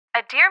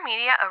a Dear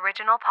Media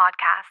original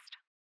podcast.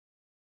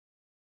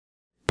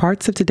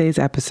 Parts of today's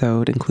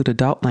episode include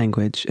adult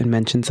language and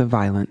mentions of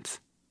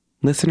violence.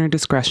 Listener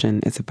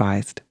discretion is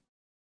advised.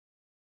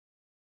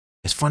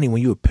 It's funny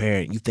when you're a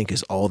parent, you think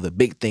it's all the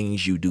big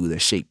things you do that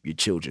shape your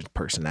children's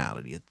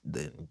personality.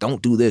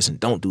 Don't do this and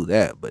don't do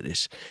that, but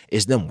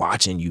it's them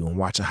watching you and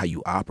watching how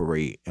you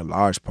operate in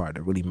large part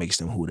that really makes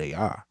them who they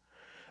are.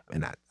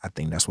 And I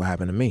think that's what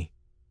happened to me.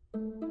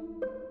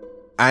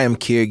 I am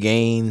Kier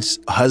Gaines,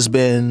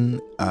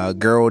 husband,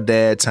 girl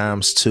dad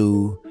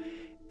 ×2,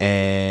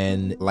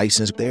 and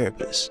licensed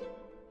therapist.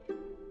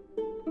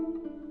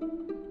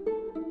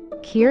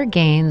 Kier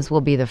Gaines will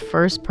be the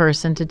first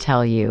person to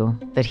tell you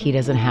that he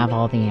doesn't have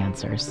all the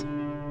answers.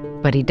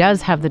 But he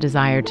does have the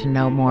desire to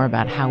know more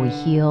about how we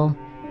heal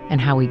and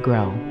how we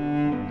grow,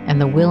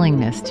 and the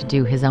willingness to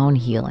do his own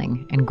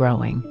healing and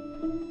growing.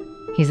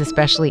 He's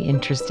especially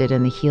interested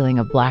in the healing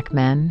of Black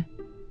men,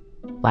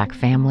 Black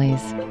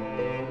families,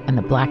 and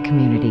the Black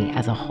community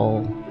as a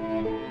whole.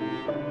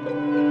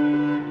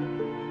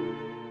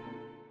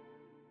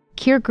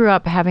 Kier grew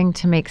up having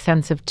to make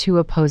sense of two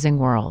opposing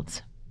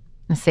worlds.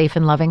 A safe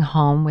and loving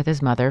home with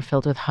his mother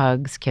filled with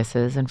hugs,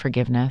 kisses, and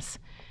forgiveness,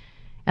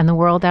 and the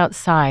world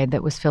outside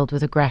that was filled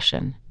with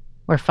aggression,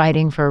 where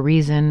fighting for a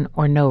reason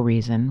or no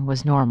reason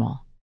was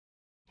normal.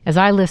 As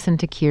I listened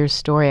to Kier's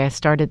story, I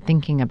started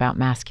thinking about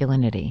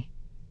masculinity.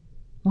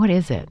 What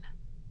is it?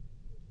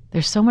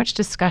 There's so much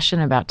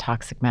discussion about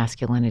toxic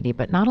masculinity,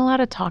 but not a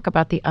lot of talk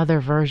about the other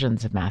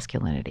versions of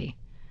masculinity.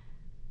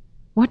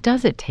 What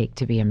does it take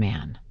to be a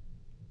man?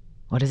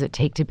 What does it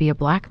take to be a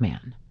Black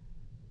man?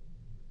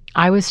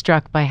 I was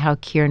struck by how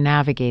Kier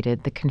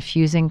navigated the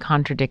confusing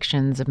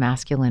contradictions of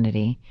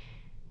masculinity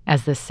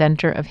as the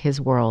center of his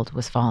world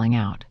was falling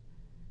out.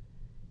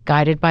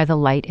 Guided by the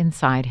light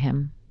inside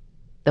him,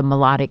 the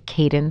melodic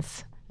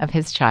cadence of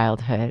his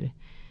childhood,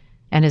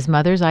 and his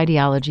mother's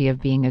ideology of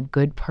being a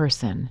good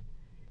person,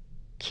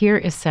 Kier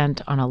is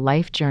sent on a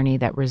life journey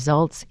that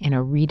results in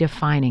a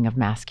redefining of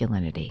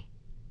masculinity,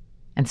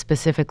 and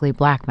specifically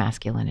Black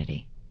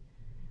masculinity,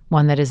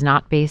 one that is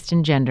not based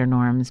in gender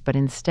norms, but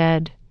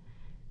instead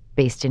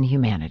based in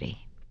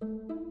humanity.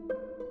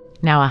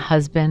 Now a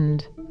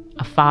husband,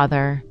 a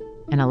father,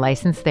 and a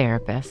licensed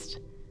therapist,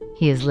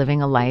 he is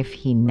living a life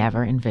he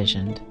never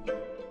envisioned.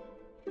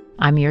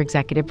 I'm your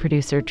executive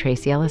producer,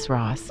 Tracy Ellis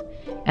Ross,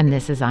 and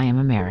this is I Am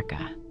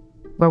America,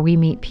 where we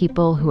meet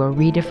people who are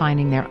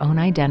redefining their own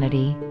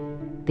identity,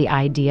 the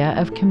idea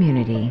of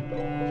community,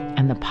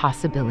 and the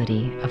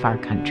possibility of our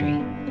country.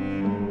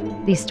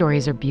 These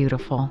stories are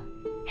beautiful,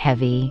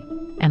 heavy,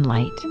 and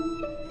light,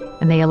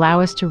 and they allow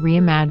us to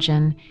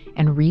reimagine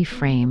and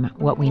reframe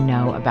what we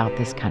know about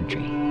this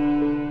country.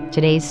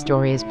 Today's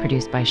story is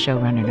produced by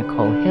showrunner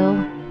Nicole Hill,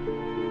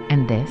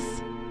 and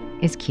this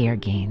is Kier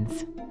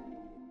Gaines.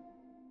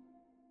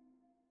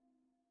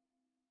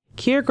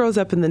 Kier grows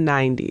up in the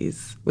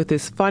 90s with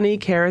his funny,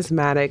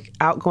 charismatic,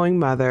 outgoing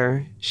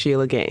mother,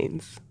 Sheila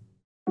Gaines.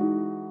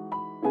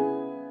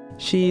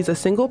 She's a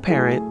single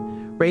parent,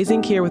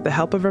 raising Kier with the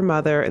help of her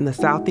mother in the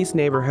southeast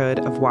neighborhood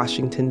of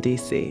Washington,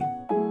 D.C.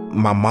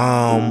 My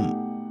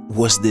mom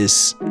was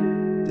this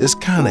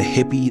kind of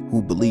hippie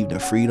who believed in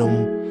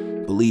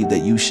freedom, believed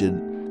that you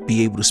should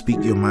be able to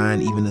speak your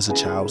mind even as a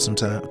child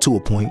sometimes, to a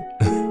point.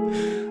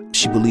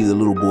 She believed that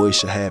little boys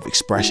should have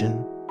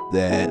expression,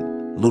 that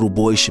little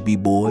boys should be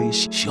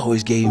boys. She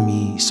always gave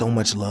me so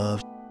much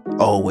love,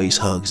 always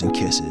hugs and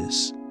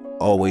kisses,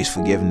 always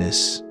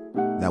forgiveness.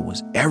 That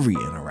was every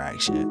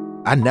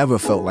interaction. I never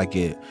felt like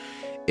it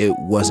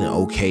wasn't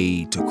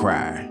okay to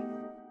cry.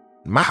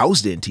 My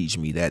house didn't teach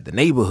me that. The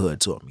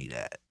neighborhood taught me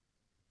that.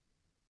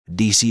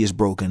 D.C. is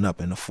broken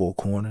up into four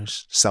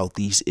corners.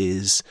 Southeast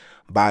is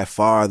by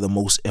far the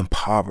most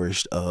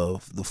impoverished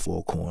of the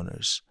four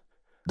corners.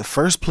 The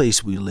first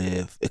place we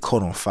lived, it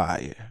caught on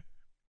fire.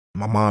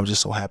 My mom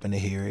just so happened to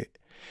hear it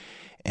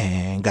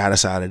and got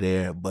us out of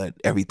there, but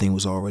everything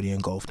was already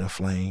engulfed in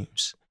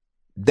flames.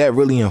 That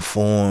really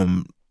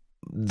informed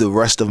the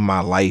rest of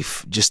my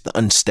life, just the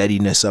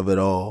unsteadiness of it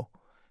all.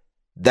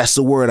 That's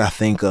the word I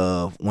think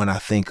of when I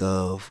think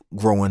of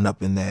growing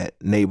up in that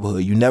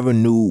neighborhood. You never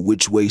knew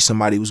which way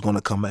somebody was going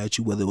to come at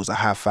you, whether it was a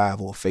high five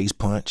or a face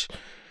punch.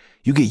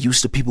 You get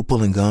used to people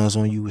pulling guns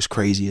on you, as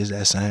crazy as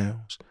that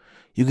sounds.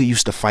 You get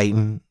used to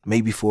fighting,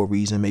 maybe for a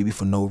reason, maybe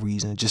for no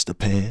reason. It just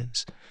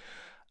depends.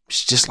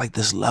 It's just like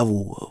this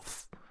level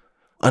of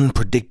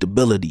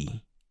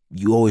unpredictability.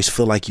 You always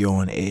feel like you're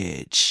on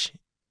edge.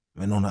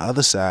 And on the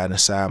other side,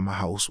 inside my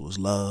house was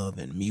love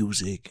and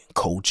music and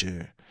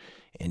culture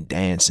and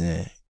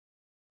dancing.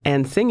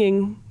 And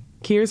singing.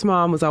 Kier's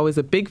mom was always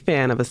a big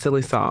fan of a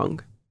silly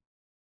song.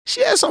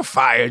 She had some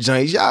fire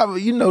joints. Y'all,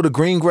 you know, the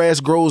green grass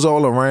grows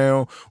all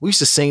around. We used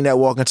to sing that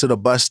walking to the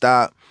bus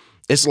stop.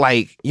 It's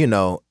like, you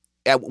know,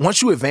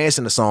 once you advance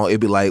in the song,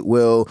 it'd be like,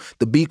 well,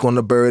 the beak on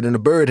the bird and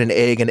the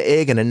egg and the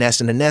egg and the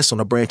nest on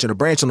the branch and the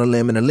branch on the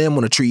limb and the limb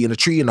on the tree and the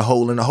tree and the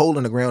hole in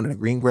the ground and the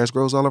green grass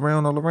grows all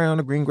around,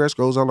 the green grass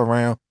grows all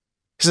around.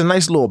 It's a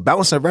nice little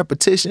bounce and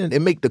repetition. It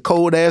make the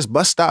cold ass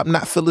bus stop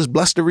not feel as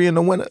blustery in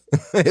the winter.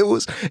 It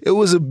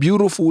was a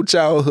beautiful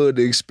childhood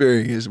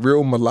experience,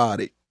 real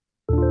melodic.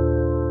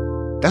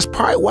 That's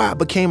probably why I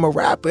became a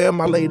rapper in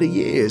my later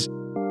years.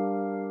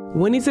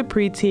 When he's a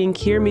preteen,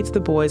 Kier meets the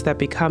boys that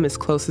become his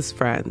closest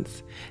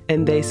friends,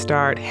 and they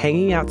start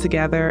hanging out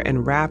together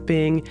and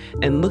rapping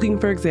and looking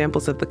for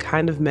examples of the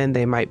kind of men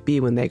they might be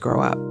when they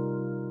grow up.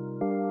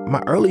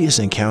 My earliest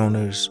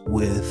encounters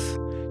with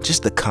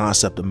just the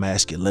concept of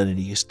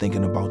masculinity is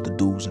thinking about the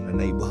dudes in the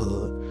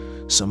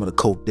neighborhood, some of the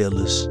coke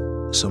dealers,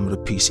 some of the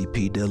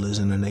PCP dealers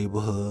in the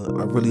neighborhood.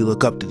 I really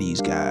look up to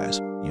these guys,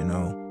 you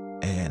know,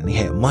 and they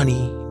had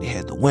money, they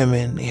had the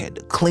women, they had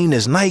the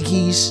cleanest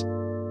Nikes.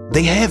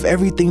 They have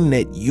everything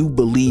that you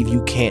believe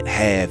you can't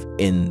have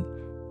in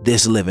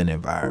this living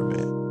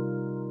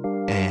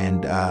environment.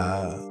 And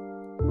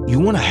you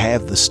want to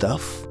have the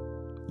stuff.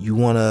 You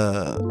want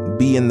to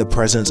be in the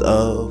presence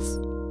of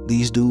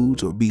these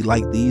dudes or be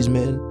like these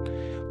men,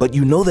 but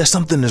you know that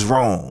something is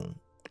wrong.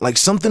 Like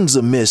something's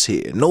amiss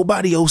here.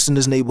 Nobody else in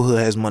this neighborhood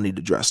has money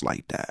to dress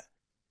like that.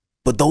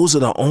 But those are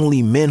the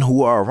only men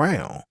who are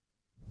around.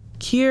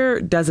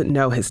 Kier doesn't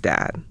know his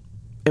dad,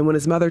 and when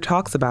his mother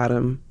talks about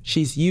him,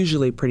 she's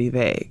usually pretty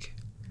vague.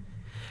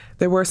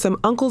 There were some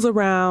uncles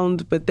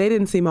around, but they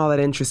didn't seem all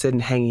that interested in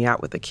hanging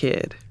out with the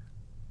kid.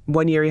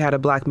 One year he had a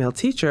black male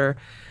teacher,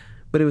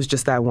 but it was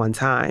just that one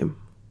time.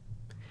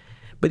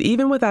 But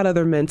even without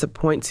other men to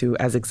point to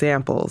as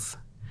examples,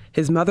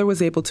 his mother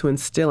was able to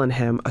instill in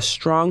him a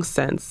strong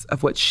sense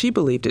of what she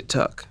believed it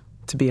took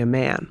to be a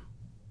man.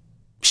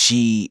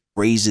 She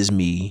raises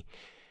me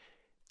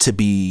to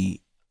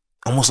be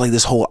almost like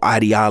this whole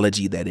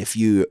ideology that if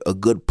you're a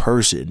good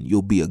person,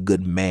 you'll be a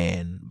good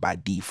man by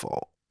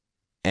default.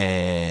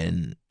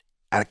 And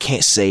I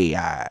can't say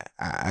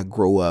I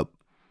grow up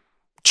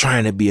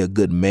trying to be a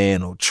good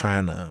man or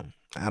trying to,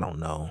 I don't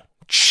know,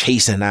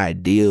 chase an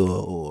ideal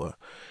or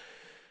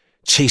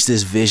chase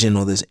this vision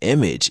or this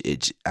image.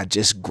 I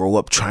just grow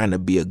up trying to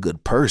be a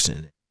good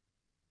person.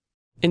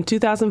 In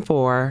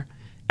 2004,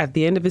 at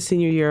the end of his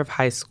senior year of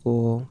high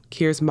school,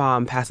 Kier's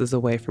mom passes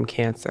away from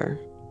cancer.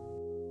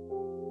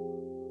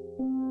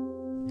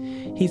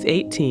 He's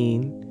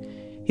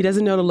 18. He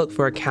doesn't know to look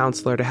for a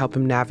counselor to help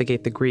him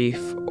navigate the grief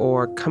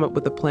or come up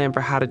with a plan for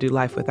how to do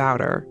life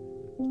without her.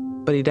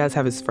 But he does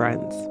have his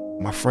friends.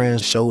 My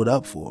friends showed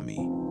up for me.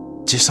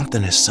 Just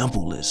something as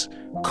simple as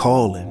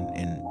calling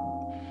and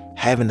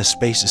having the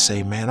space to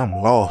say, man, I'm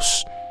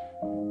lost.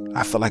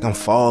 I feel like I'm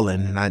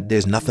falling and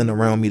there's nothing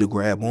around me to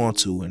grab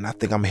onto and I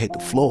think I'm gonna hit the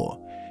floor.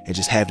 And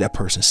just have that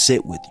person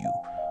sit with you.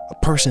 A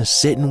person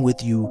sitting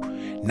with you,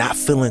 not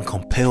feeling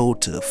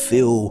compelled to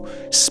fill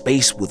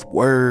space with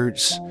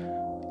words,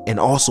 and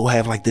also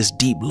have like this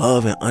deep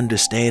love and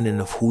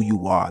understanding of who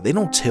you are. They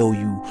don't tell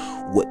you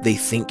what they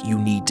think you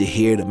need to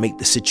hear to make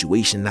the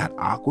situation not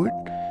awkward.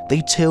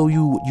 They tell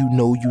you what you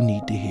know you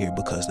need to hear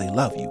because they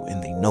love you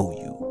and they know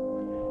you.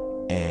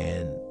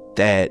 And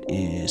that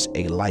is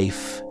a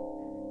life-saving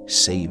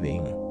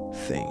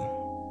thing.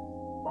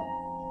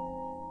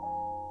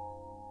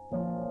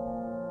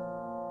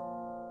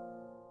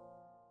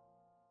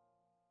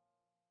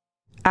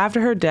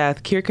 After her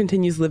death, Kier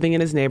continues living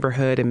in his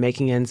neighborhood and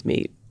making ends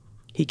meet.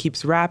 He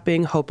keeps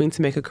rapping, hoping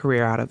to make a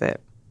career out of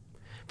it.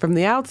 From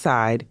the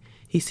outside,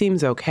 he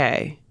seems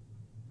okay,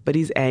 but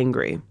he's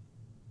angry.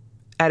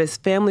 At his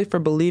family for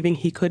believing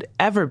he could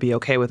ever be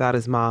okay without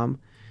his mom,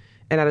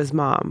 and at his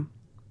mom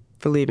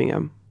for leaving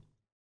him.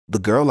 The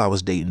girl I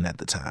was dating at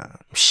the time,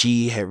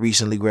 she had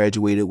recently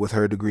graduated with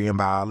her degree in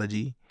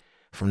biology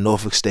from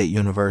Norfolk State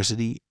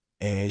University.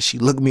 And she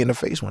looked me in the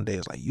face one day.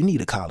 It's like, you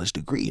need a college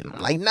degree. And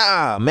I'm like,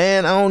 nah,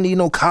 man, I don't need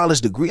no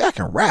college degree. I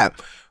can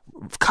rap.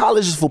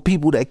 College is for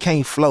people that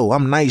can't flow.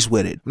 I'm nice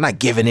with it. I'm not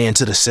giving in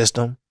to the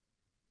system.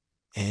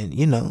 And,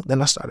 you know,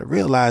 then I started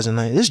realizing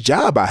like, this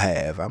job I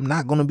have, I'm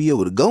not going to be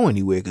able to go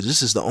anywhere because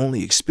this is the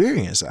only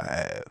experience I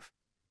have.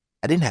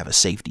 I didn't have a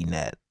safety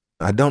net.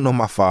 I don't know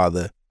my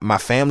father. My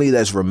family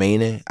that's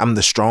remaining, I'm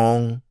the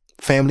strong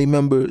family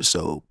member.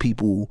 So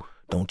people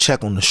don't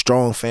check on the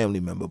strong family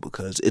member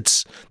because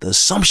it's the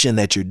assumption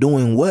that you're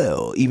doing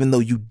well, even though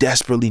you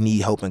desperately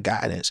need help and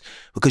guidance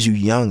because you're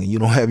young and you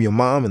don't have your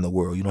mom in the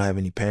world. You don't have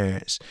any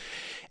parents.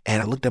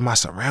 And I looked at my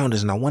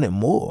surroundings and I wanted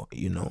more,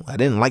 you know. I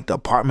didn't like the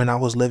apartment I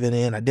was living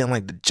in. I didn't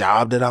like the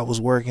job that I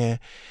was working.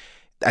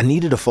 I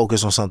needed to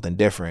focus on something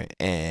different.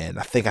 And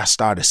I think I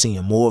started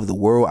seeing more of the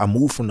world. I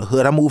moved from the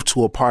hood. I moved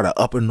to a part of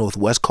Upper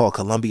Northwest called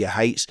Columbia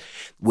Heights,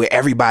 where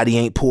everybody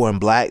ain't poor and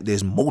black.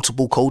 There's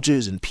multiple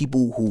cultures and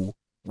people who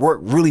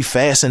work really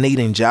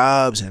fascinating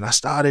jobs, and I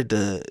started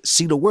to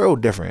see the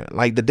world different,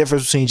 like the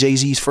difference between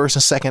Jay-Z's first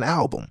and second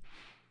album.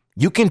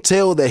 You can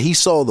tell that he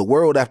saw the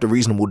world after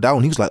Reasonable Doubt,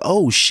 and he was like,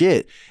 oh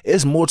shit,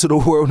 it's more to the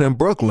world than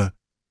Brooklyn.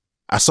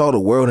 I saw the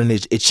world and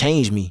it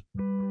changed me.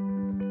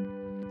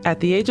 At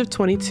the age of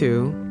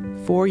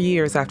 22, 4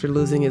 years after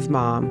losing his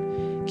mom,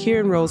 Kier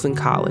enrolls in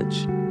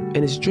college, and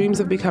his dreams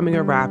of becoming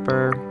a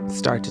rapper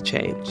start to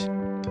change.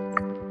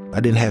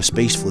 I didn't have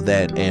space for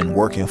that and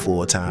working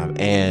full time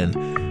and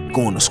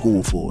going to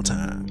school full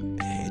time.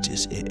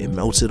 it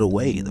melted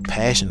away, the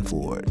passion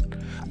for it.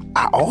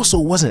 I also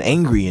wasn't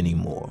angry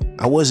anymore.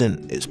 I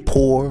wasn't as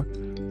poor.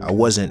 I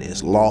wasn't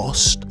as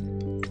lost.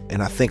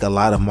 And I think a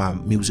lot of my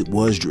music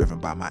was driven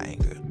by my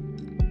anger.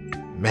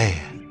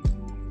 Man.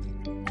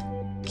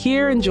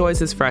 Kier enjoys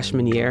his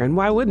freshman year, and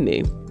why wouldn't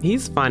he?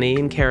 He's funny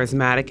and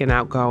charismatic and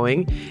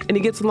outgoing, and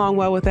he gets along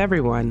well with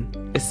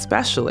everyone,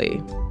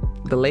 especially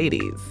the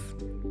ladies.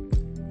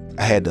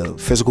 I had the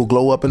physical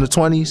glow up in the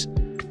 20s.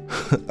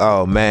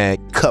 Oh man,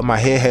 cut my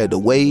hair, had the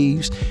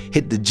waves,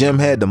 hit the gym,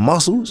 had the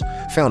muscles,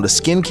 found a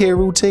skincare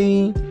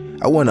routine.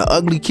 I wasn't an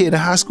ugly kid in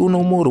high school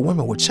no more. The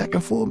women were checking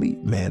for me.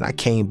 Man, I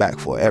came back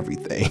for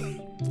everything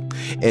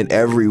and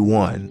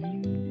everyone.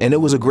 And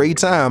it was a great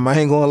time, I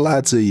ain't gonna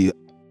lie to you.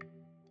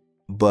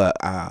 But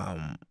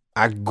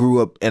I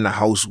grew up in a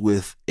house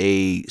with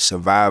a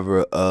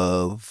survivor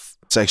of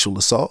sexual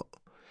assault.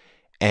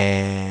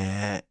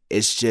 And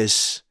it's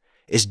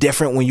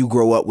different when you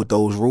grow up with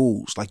those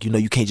rules. Like,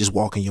 you can't just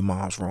walk in your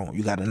mom's room.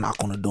 You got to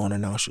knock on the door and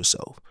announce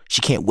yourself.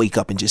 She can't wake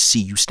up and just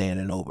see you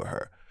standing over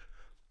her.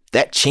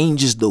 That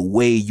changes the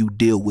way you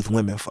deal with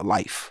women for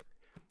life.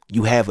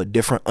 You have a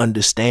different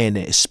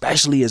understanding,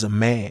 especially as a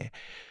man.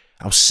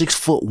 I'm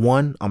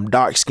 6'1". I'm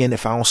dark skinned.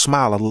 If I don't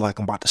smile, I look like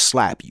I'm about to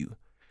slap you.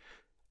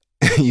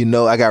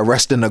 I got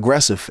resting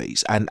aggressive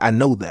face. I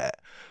know that.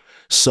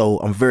 So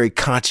I'm very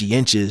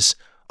conscientious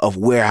of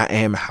where I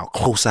am and how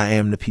close I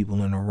am to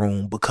people in the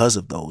room because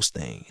of those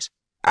things.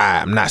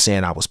 I'm not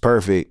saying I was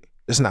perfect.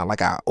 It's not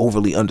like I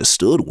overly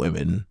understood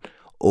women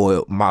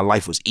or my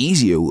life was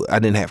easier. I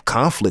didn't have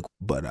conflict,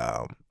 but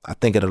I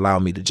think it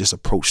allowed me to just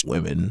approach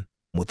women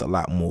with a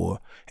lot more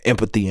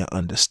empathy and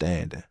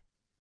understanding.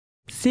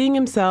 Seeing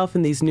himself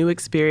in these new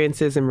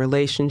experiences and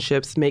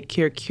relationships make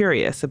Kier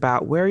curious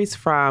about where he's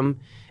from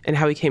and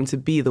how he came to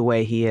be the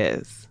way he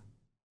is.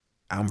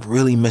 I'm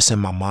really missing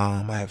my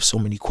mom. I have so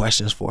many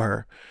questions for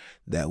her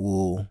that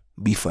will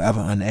be forever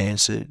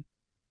unanswered.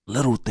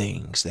 Little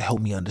things that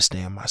help me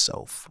understand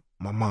myself.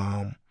 My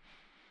mom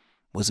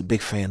was a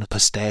big fan of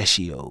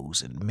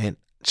pistachios and mint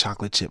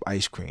chocolate chip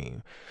ice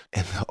cream.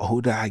 And the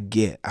older I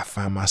get, I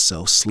find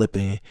myself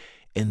slipping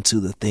into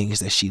the things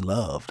that she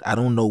loved. I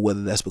don't know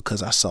whether that's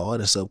because I saw it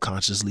and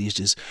subconsciously it's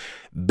just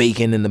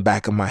baking in the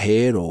back of my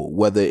head, or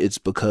whether it's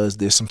because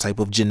there's some type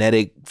of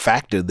genetic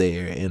factor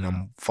there and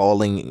I'm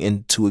falling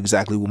into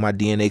exactly what my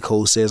DNA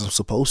code says I'm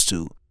supposed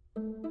to.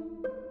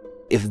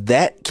 If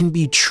that can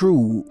be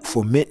true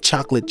for mint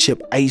chocolate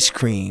chip ice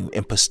cream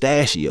and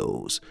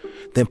pistachios,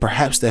 then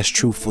perhaps that's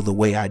true for the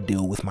way I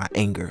deal with my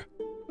anger,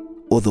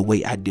 or the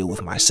way I deal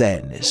with my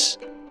sadness,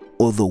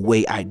 or the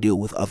way I deal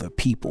with other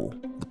people,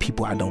 the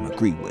people I don't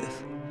agree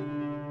with.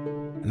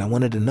 And I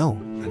wanted to know.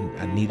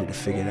 I needed to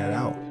figure that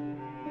out.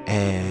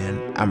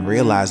 And I'm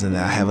realizing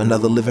that I have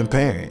another living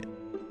parent.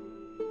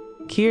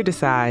 Kier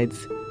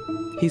decides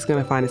he's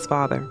going to find his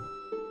father.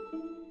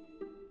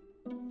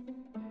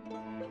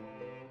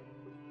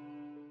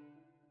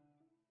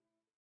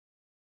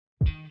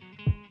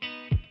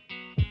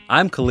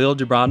 I'm Khalil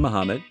Gibran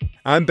Muhammad.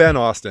 I'm Ben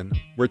Austin.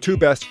 We're two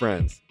best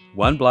friends.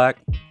 One black,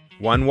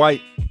 one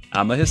white.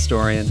 I'm a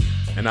historian.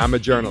 And I'm a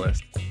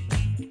journalist.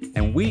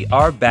 And we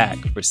are back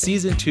for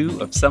season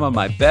 2 of Some of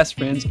My Best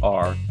Friends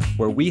Are,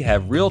 where we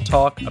have real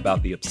talk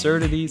about the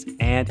absurdities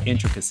and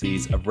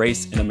intricacies of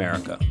race in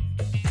America.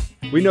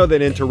 We know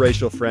that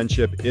interracial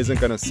friendship isn't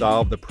going to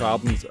solve the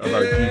problems of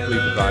our deeply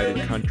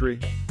divided country.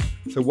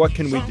 So what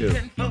can we do?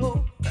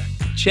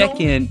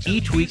 Check in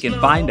each week and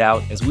find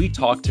out as we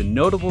talk to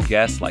notable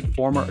guests like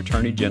former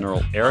Attorney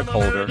General Eric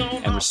Holder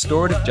and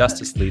restorative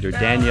justice leader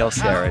Danielle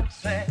Sarrett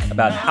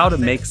about how to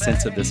make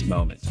sense of this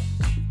moment.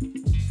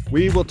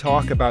 We will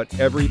talk about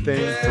everything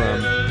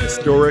from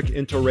historic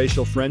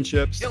interracial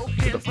friendships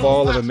to the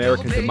fall of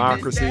American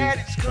democracy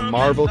to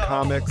Marvel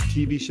comics,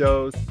 TV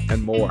shows,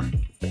 and more.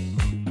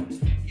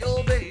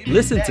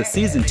 Listen to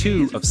season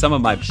 2 of Some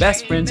of My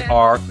Best Friends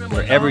Are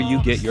wherever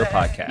you get your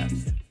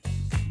podcasts.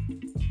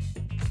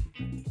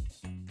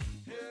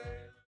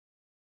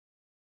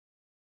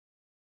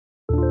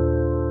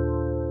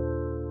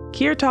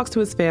 Kier talks to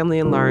his family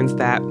and learns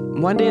that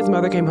one day his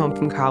mother came home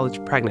from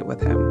college pregnant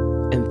with him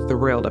and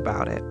thrilled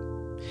about it.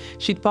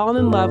 She'd fallen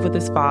in love with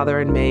his father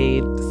and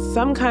made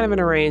some kind of an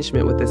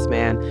arrangement with this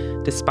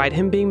man, despite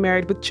him being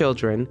married with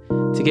children,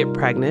 to get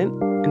pregnant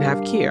and have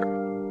Kier.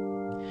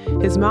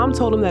 His mom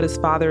told him that his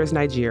father is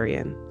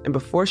Nigerian, and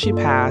before she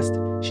passed,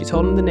 she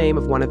told him the name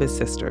of one of his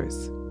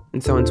sisters.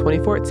 And so in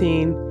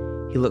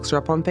 2014, he looks her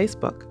up on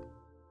Facebook.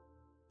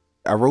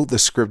 I wrote the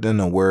script in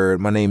a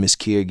word. My name is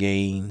Kier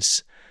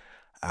Gaines.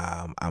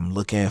 I'm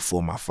looking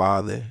for my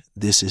father.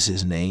 This is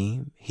his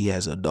name. He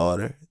has a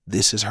daughter.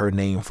 This is her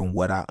name from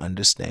what I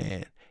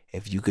understand.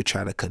 If you could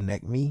try to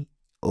connect me,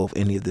 or if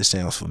any of this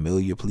sounds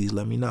familiar, please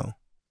let me know.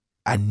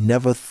 I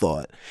never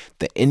thought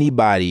that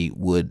anybody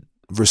would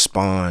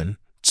respond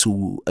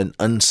to an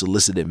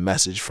unsolicited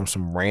message from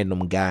some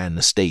random guy in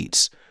the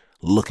States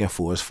looking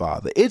for his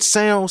father.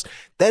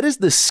 That is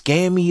the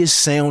scammiest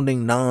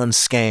sounding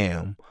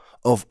non-scam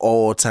of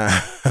all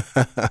time.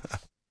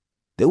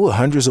 There were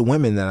hundreds of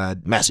women that I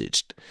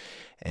messaged,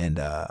 And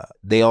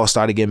they all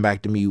started getting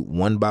back to me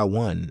one by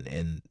one.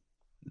 And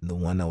the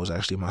one that was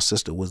actually my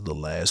sister was the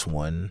last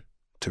one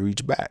to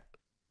reach back,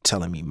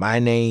 telling me my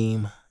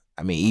name.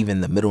 I mean,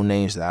 even the middle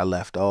names that I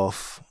left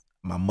off,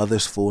 my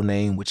mother's full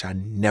name, which I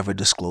never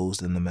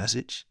disclosed in the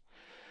message,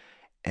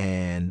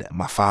 and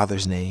my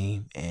father's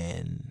name.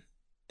 And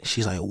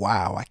she's like,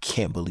 wow, I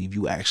can't believe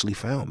you actually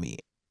found me.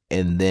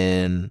 And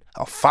then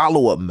a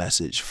follow-up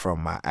message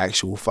from my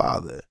actual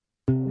father.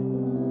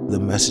 The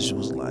message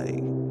was like,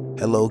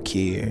 hello,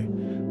 Kier.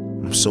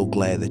 I'm so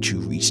glad that you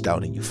reached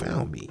out and you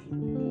found me.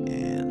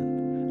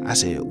 And I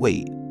said,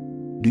 wait,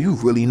 do you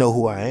really know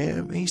who I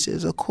am? And he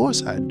says, of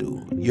course I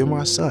do. You're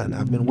my son.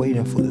 I've been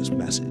waiting for this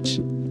message.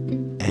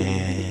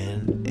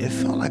 And it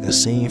felt like a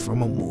scene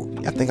from a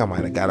movie. I think I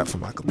might have got up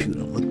from my computer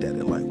and looked at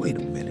it like, wait a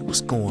minute,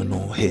 what's going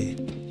on here?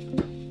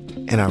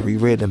 And I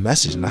reread the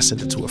message and I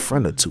sent it to a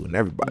friend or two, and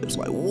everybody was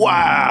like,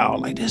 wow,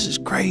 like this is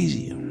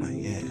crazy. I'm like,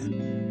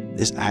 yeah,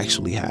 this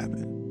actually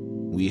happened.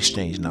 We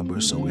exchanged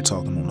numbers, so we're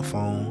talking on the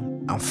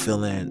phone. I'm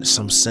feeling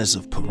some sense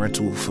of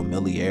parental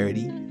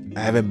familiarity.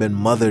 I haven't been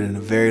mothered in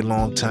a very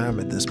long time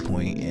at this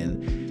point,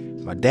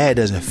 and my dad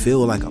doesn't feel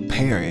like a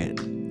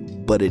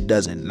parent, but it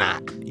doesn't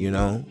not, you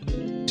know?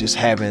 Just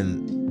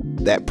having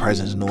that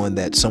presence, knowing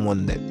that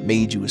someone that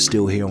made you is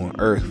still here on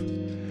earth.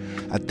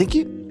 I think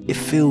it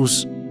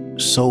feels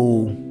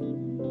so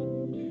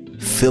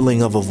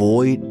filling of a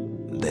void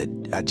that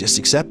I just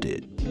accept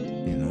it.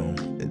 You know,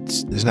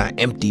 there's not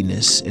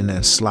emptiness in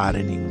that slot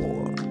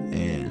anymore.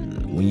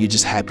 And when you're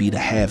just happy to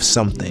have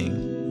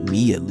something,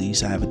 me at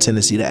least, I have a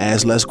tendency to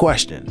ask less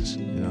questions.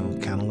 You know,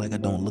 kind of like I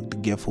don't look the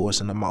gift horse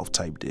in the mouth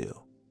type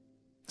deal.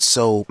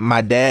 So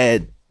my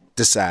dad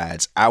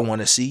decides, I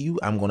want to see you,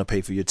 I'm going to pay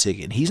for your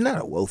ticket. He's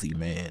not a wealthy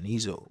man.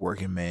 He's a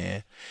working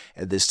man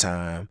at this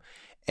time.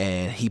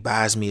 And he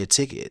buys me a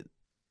ticket.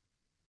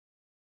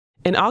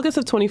 In August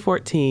of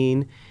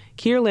 2014,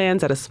 Kier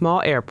lands at a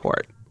small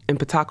airport in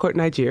Port Harcourt,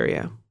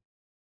 Nigeria.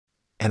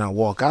 And I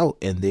walk out,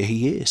 and there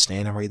he is,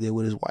 standing right there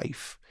with his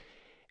wife.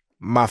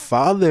 My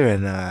father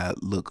and I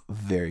look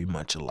very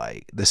much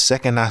alike. The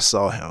second I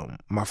saw him,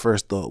 my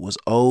first thought was,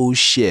 oh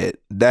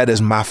shit, that is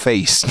my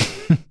face.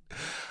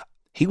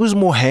 He was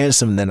more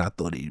handsome than I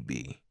thought he'd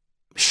be.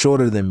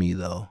 Shorter than me,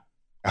 though.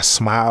 I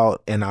smiled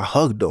and I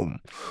hugged him,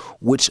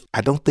 which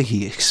I don't think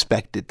he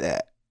expected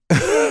that.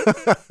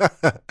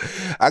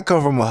 I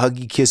come from a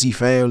huggy, kissy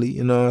family,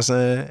 you know what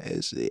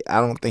I'm saying?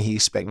 I don't think he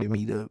expected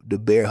me to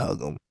bear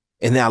hug him.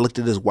 And then I looked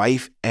at his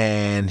wife,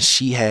 and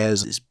she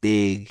has this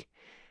big,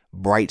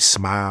 bright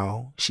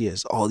smile. She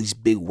has all these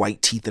big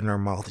white teeth in her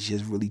mouth. She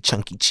has really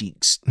chunky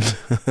cheeks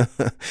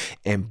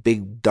and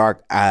big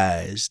dark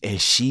eyes.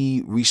 And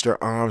she reached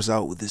her arms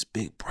out with this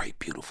big, bright,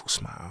 beautiful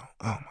smile.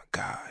 Oh my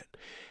God.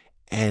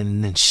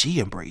 And then she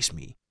embraced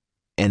me.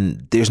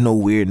 And there's no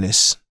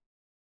weirdness.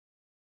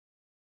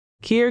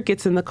 Kier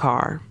gets in the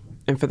car,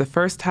 and for the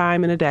first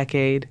time in a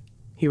decade,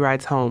 he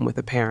rides home with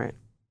a parent.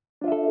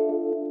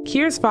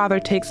 Kier's father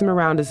takes him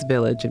around his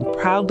village and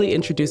proudly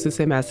introduces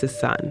him as his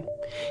son.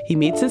 He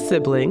meets his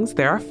siblings,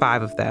 there are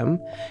 5 of them,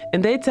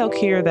 and they tell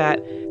Kier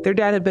that their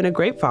dad had been a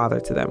great father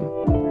to them.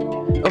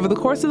 Over the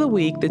course of the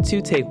week, the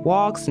two take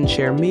walks and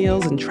share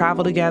meals and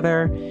travel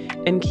together,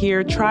 and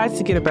Kier tries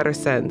to get a better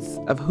sense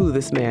of who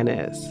this man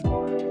is.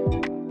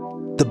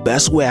 The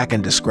best way I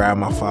can describe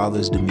my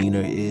father's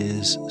demeanor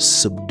is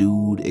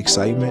subdued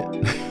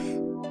excitement.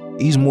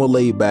 He's more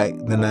laid back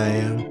than I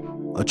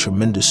am, a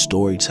tremendous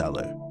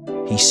storyteller.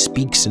 He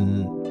speaks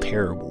in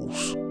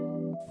parables.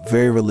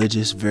 Very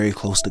religious, very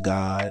close to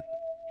God.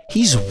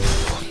 He's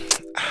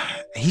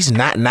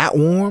not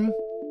warm.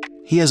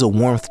 He has a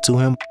warmth to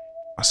him.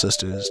 My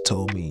sisters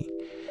told me,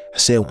 I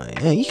said, well,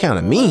 yeah, he kind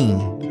of mean.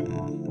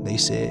 And they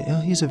said, oh,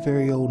 he's a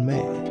very old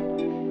man.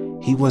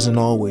 He wasn't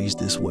always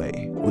this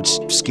way, which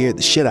scared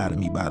the shit out of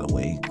me, by the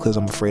way, because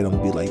I'm afraid I'm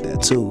gonna be like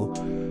that too.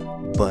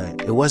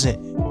 But it wasn't,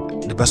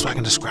 the best way I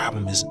can describe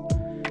him is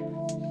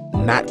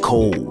not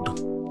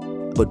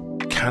cold, but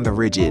kind of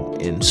rigid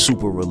and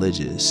super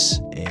religious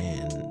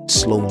and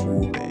slow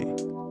moving,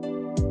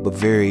 but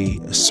very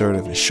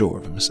assertive and sure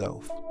of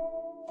himself.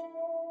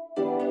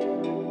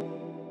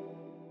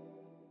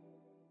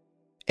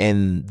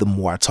 And the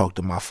more I talked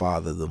to my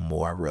father, the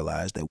more I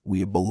realized that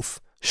we are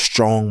both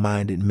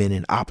strong-minded men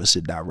in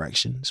opposite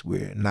directions.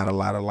 We're not a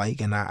lot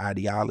alike in our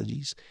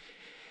ideologies,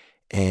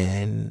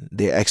 and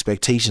there are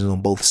expectations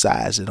on both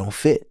sides that don't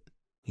fit.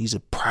 He's a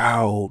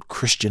proud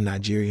Christian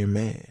Nigerian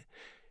man.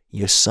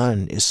 Your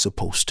son is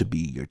supposed to be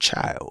your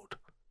child.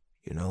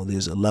 You know,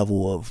 there's a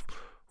level of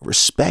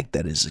respect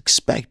that is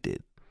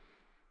expected.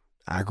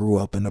 I grew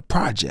up in the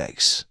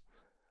projects.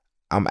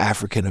 I'm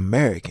African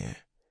American.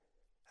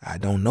 I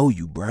don't know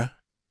you, bruh.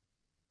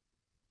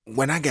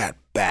 When I got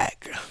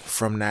back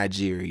from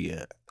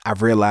Nigeria, I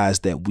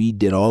realized that we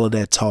did all of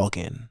that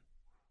talking,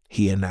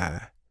 he and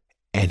I,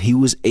 and he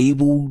was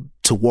able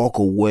to walk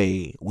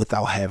away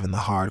without having the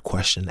hard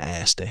question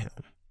asked to him,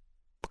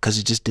 because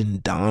it just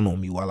didn't dawn on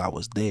me while I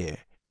was there.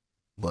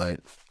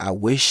 But I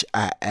wish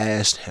I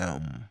asked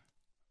him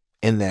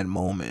in that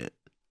moment,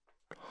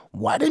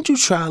 why didn't you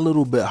try a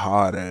little bit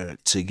harder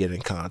to get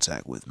in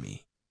contact with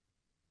me?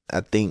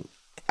 I think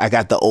I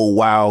got the old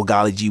wild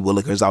golly gee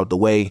willikers out the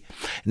way.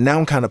 Now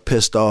I'm kind of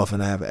pissed off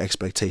and I have an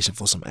expectation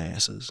for some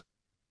answers.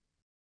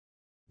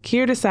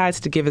 Kier decides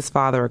to give his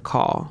father a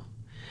call.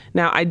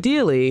 Now,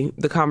 ideally,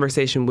 the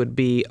conversation would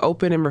be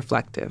open and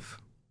reflective.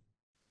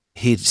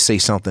 He'd say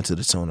something to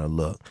the tune of,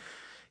 look,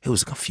 it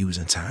was a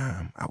confusing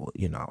time. I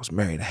was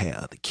married, I had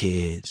other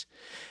kids.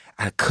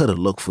 I could have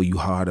looked for you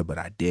harder, but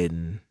I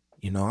didn't.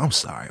 I'm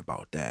sorry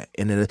about that.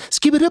 And then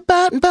skip it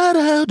about and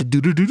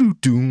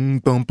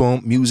boom,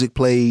 boom, music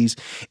plays.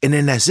 And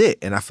then that's it.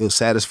 And I feel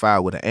satisfied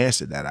with the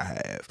answer that I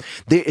have.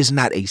 There is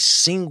not a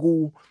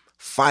single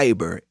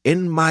fiber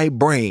in my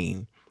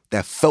brain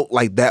that felt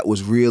like that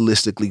was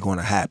realistically going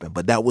to happen.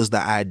 But that was the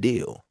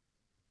ideal.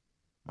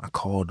 I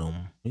called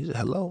him. He said,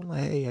 hello. I'm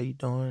like, hey, how you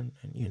doing?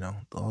 And,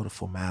 all the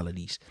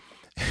formalities.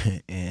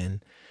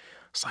 And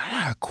it's like, I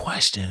got a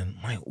question.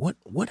 I'm like,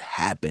 what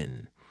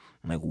happened?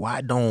 I'm like,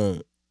 why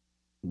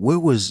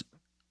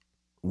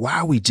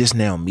are we just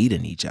now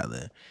meeting each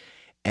other?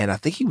 And I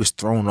think he was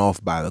thrown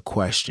off by the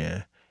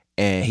question.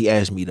 And he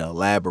asked me to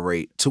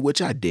elaborate, to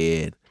which I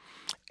did.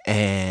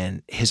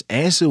 And his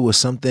answer was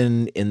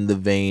something in the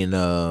vein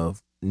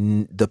of,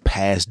 the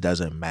past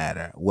doesn't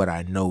matter. What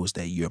I know is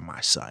that you're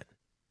my son.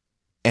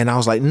 And I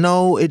was like,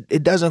 no,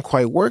 it doesn't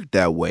quite work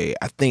that way.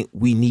 I think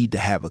we need to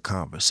have a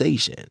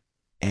conversation.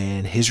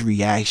 And his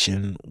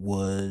reaction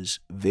was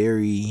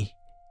very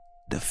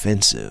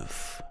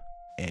defensive.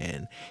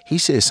 And he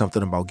said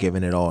something about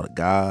giving it all to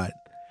God.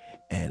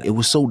 And it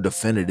was so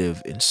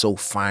definitive and so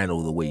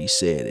final the way he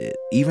said it.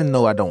 Even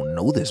though I don't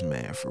know this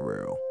man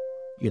for real.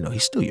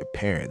 He's still your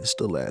parent. There's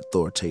still that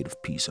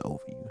authoritative piece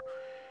over you.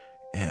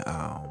 And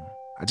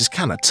I just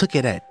kind of took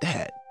it at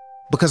that.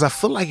 Because I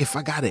feel like if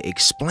I got to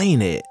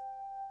explain it,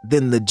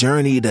 then the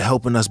journey to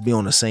helping us be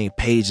on the same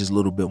page is a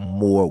little bit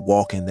more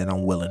walking than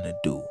I'm willing to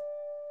do.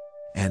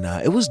 And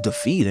it was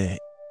defeating.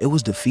 It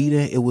was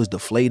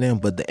deflating,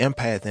 but the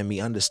empath in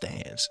me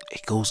understands.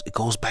 It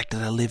goes back to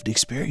that lived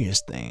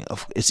experience thing.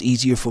 It's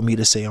easier for me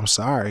to say I'm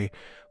sorry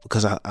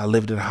because I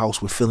lived in a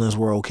house where feelings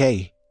were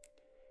okay.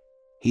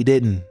 He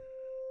didn't,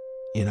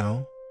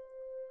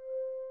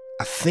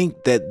 I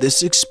think that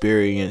this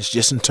experience,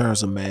 just in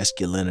terms of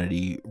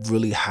masculinity,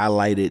 really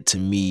highlighted to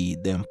me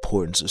the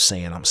importance of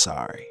saying I'm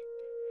sorry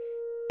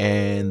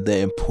and the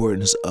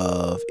importance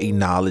of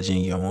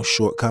acknowledging your own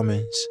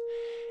shortcomings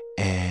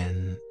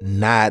and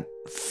not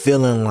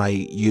feeling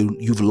like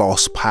you've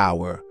lost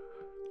power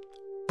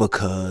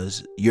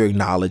because you're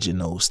acknowledging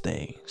those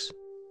things.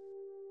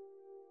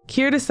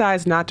 Kier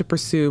decides not to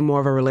pursue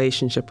more of a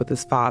relationship with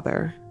his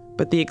father,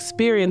 but the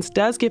experience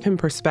does give him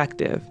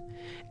perspective,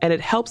 and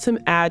it helps him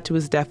add to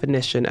his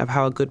definition of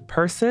how a good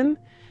person,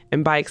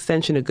 and by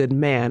extension a good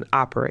man,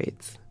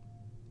 operates.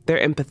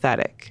 They're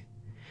empathetic.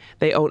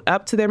 They own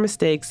up to their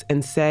mistakes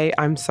and say,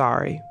 I'm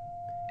sorry.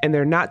 And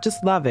they're not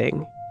just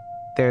loving,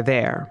 they're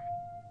there.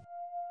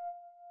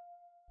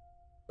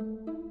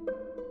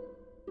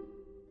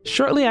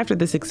 Shortly after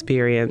this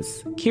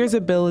experience, Kier's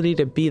ability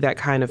to be that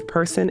kind of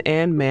person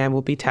and man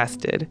will be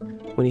tested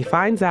when he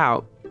finds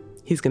out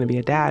he's going to be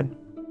a dad.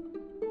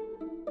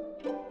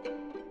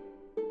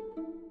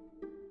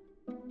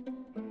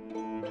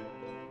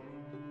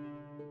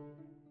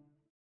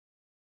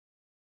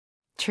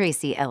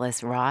 Tracy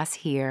Ellis Ross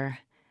here.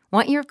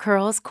 Want your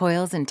curls,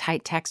 coils, and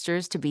tight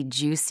textures to be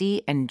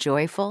juicy and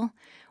joyful?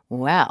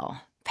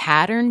 Well,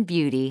 Pattern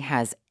Beauty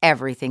has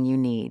everything you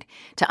need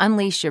to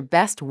unleash your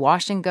best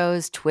wash and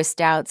goes,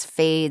 twist outs,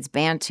 fades,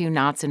 bantu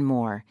knots, and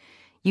more.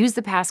 Use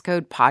the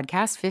passcode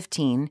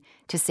podcast15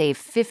 to save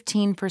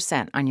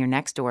 15% on your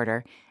next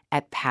order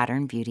at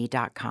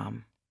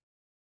patternbeauty.com.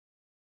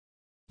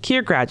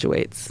 Kier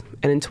graduates,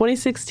 and in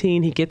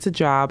 2016, he gets a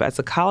job as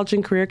a college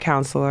and career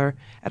counselor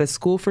at a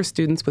school for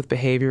students with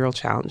behavioral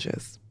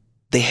challenges.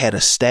 They had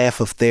a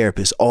staff of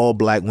therapists, all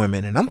Black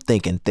women, and I'm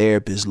thinking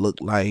therapists look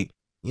like,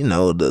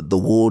 the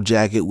wool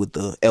jacket with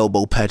the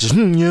elbow patches.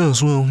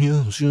 Yes,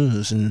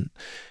 and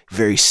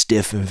very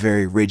stiff and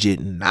very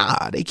rigid.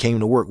 Nah, they came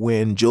to work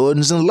wearing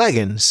Jordans and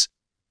leggings.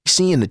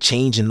 Seeing the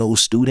change in those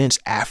students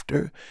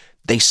after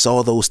they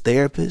saw those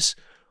therapists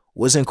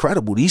was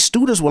incredible. These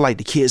students were like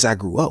the kids I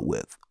grew up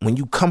with. When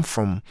you come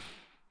from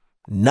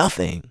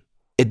nothing,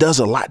 it does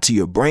a lot to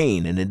your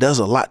brain and it does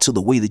a lot to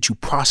the way that you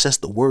process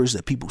the words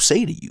that people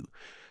say to you.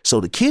 So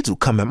the kids will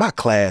come in my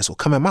class or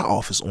come in my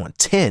office on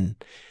 10.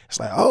 It's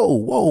like, oh,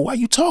 whoa, why are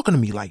you talking to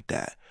me like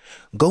that?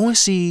 Go and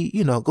see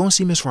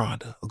Miss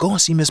Rhonda or go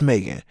and see Miss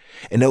Megan.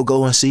 And they'll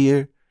go and see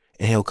her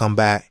and he'll come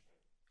back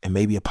and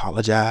maybe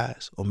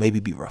apologize or maybe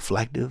be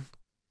reflective.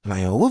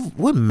 Like,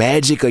 what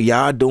magic are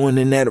y'all doing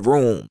in that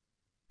room?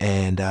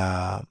 And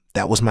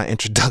that was my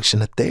introduction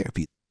to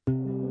therapy.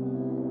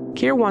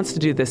 Kier wants to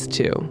do this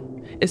too,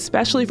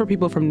 especially for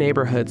people from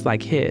neighborhoods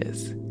like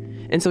his.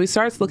 And so he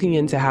starts looking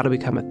into how to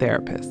become a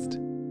therapist.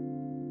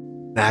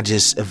 I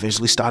just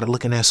eventually started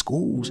looking at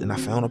schools and I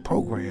found a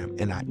program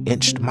and I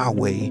inched my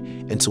way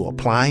into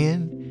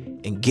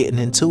applying and getting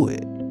into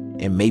it.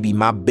 And maybe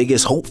my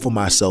biggest hope for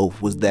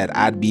myself was that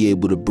I'd be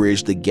able to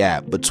bridge the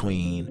gap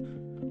between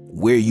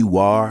where you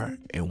are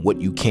and what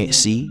you can't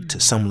see to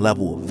some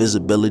level of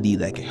visibility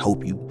that can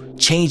help you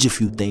change a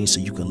few things so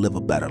you can live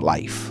a better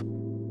life.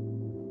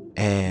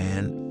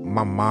 And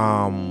my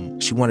mom,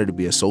 she wanted to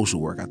be a social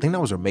worker. I think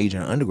that was her major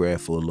in undergrad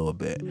for a little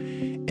bit.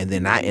 And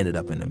then I ended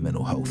up in the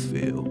mental health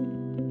field.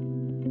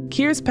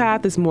 Kier's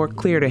path is more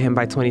clear to him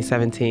by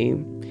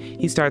 2017.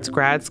 He starts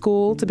grad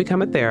school to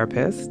become a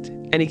therapist,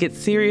 and he gets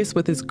serious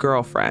with his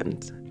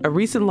girlfriend, a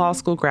recent law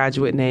school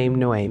graduate named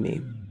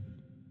Noemi.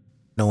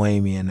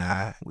 Noemi and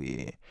I,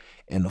 we're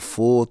in the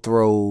full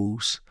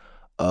throes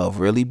of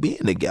really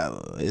being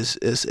together.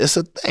 It's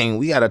a thing.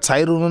 We got a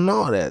title and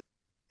all that.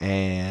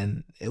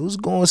 And it was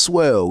going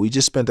swell. We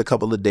just spent a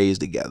couple of days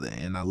together,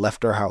 and I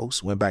left her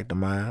house, went back to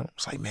mine. I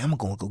was like, man, I'm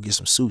going to go get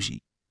some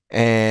sushi.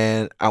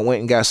 And I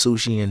went and got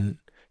sushi, and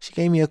she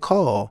gave me a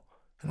call.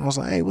 And I was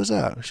like, hey, what's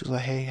up? She was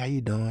like, hey, how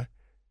you doing?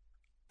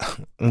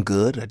 I'm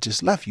good. I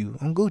just left you.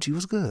 I'm Gucci.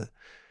 What's good?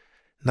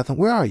 Nothing.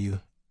 Where are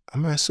you?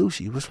 I'm at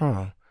sushi. What's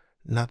wrong?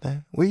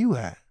 Nothing. Where you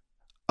at?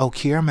 Oh,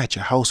 Kier, I'm at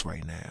your house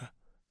right now.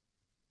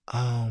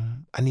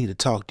 I need to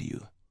talk to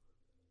you.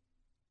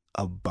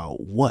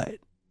 About what?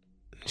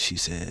 She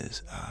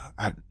says,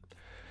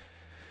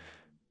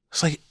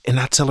 it's like, and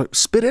I tell her,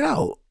 spit it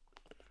out.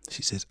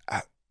 She says,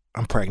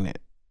 I'm pregnant.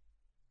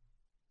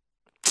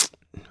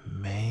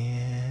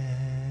 Man.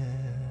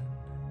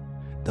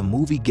 The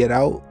movie Get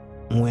Out,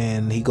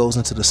 when he goes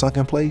into the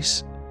sunken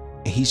place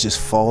and he's just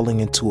falling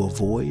into a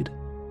void.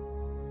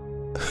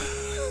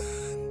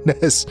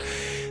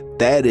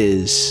 That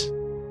is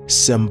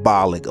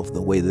symbolic of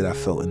the way that I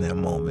felt in that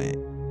moment.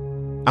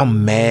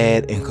 I'm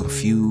mad and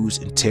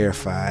confused and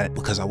terrified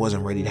because I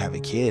wasn't ready to have a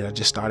kid. I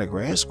just started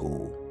grad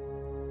school.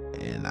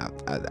 And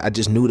I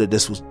just knew that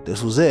this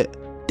was it.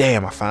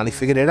 Damn, I finally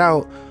figured it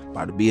out.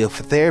 About to be a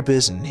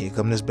therapist, and here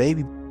come this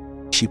baby.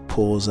 She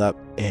pulls up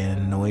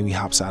and Noemi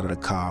hops out of the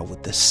car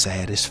with the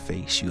saddest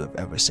face you have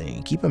ever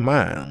seen. Keep in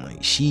mind,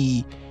 like,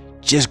 she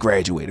just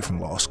graduated from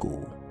law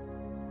school.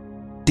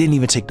 Didn't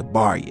even take the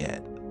bar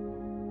yet.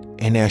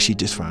 And now she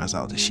just finds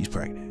out that she's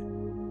pregnant.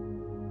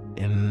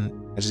 And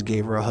I just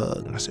gave her a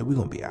hug and I said, we're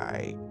gonna be all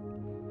right.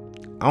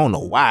 I don't know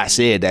why I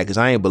said that, because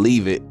I ain't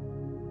believe it.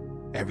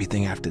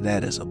 Everything after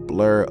that is a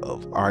blur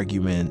of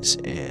arguments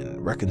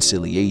and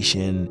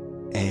reconciliation,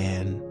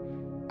 and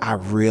I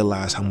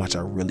realized how much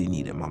I really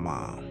needed my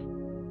mom.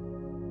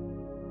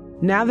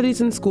 Now that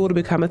he's in school to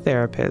become a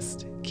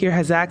therapist, Kier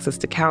has access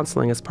to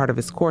counseling as part of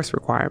his course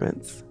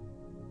requirements.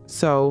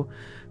 So,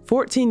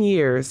 14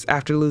 years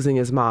after losing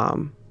his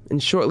mom,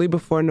 and shortly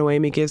before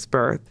Noemi gives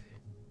birth,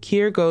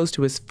 Kier goes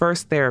to his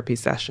first therapy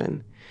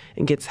session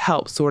and gets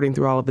help sorting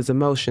through all of his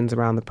emotions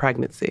around the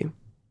pregnancy.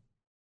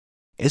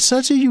 It's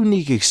such a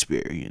unique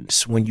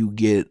experience when you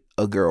get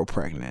a girl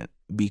pregnant,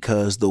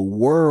 because the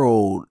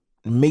world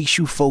makes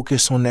you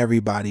focus on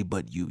everybody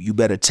but you. You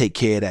better take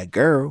care of that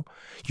girl.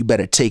 You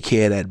better take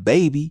care of that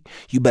baby.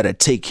 You better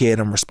take care of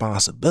them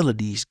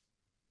responsibilities.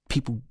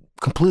 People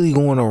completely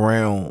going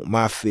around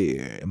my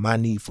fear and my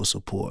need for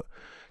support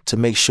to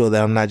make sure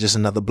that I'm not just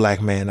another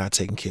black man not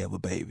taking care of a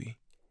baby.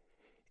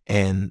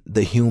 And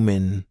the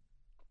human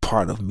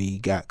part of me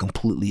got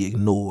completely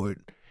ignored,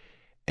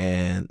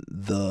 and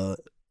the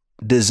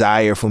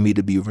desire for me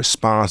to be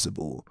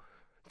responsible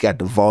got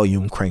the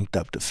volume cranked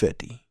up to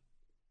 50.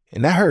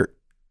 And that hurt,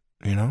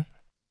 you know?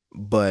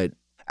 But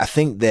I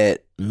think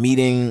that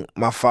meeting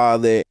my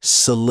father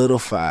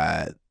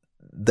solidified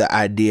the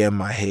idea in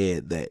my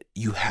head that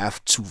you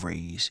have to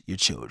raise your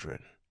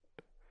children.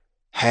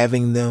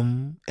 Having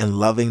them and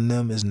loving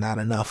them is not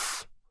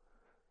enough.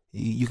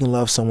 You can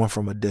love someone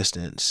from a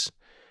distance,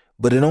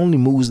 but it only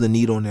moves the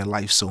needle in their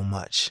life so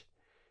much.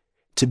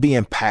 To be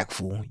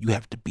impactful, you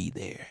have to be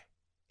there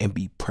and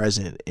be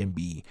present and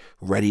be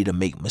ready to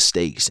make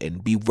mistakes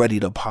and be ready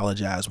to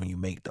apologize when you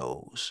make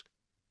those.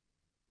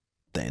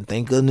 And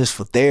thank goodness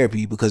for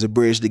therapy, because it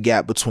bridged the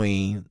gap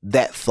between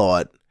that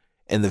thought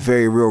and the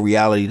very real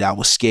reality that I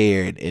was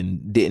scared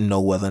and didn't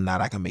know whether or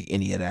not I could make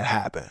any of that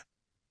happen.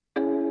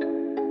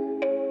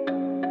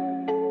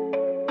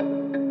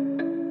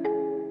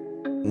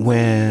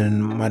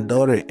 When my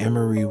daughter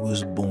Emery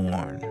was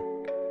born,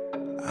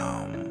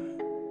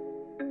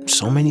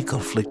 so many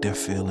conflicting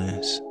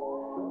feelings,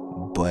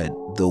 but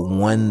the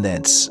one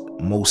that's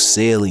most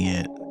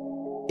salient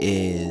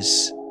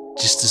is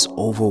just this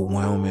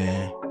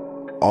overwhelming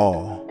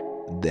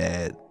awe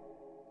that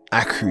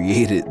I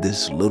created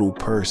this little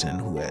person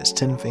who has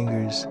 10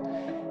 fingers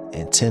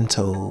and 10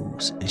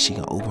 toes, and she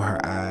can open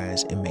her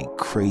eyes and make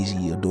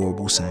crazy,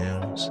 adorable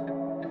sounds.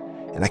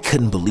 And I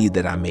couldn't believe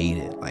that I made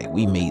it. Like,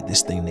 we made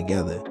this thing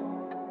together.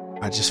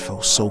 I just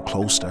felt so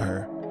close to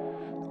her.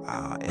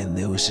 And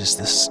there was just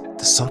this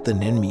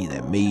something in me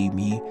that made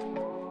me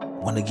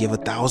want to give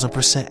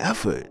 1,000%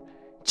 effort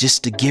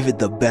just to give it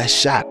the best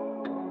shot.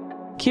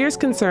 Kier's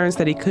concerns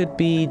that he could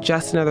be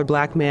just another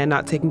black man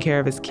not taking care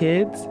of his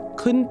kids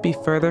couldn't be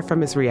further from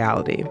his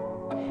reality.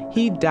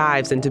 He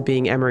dives into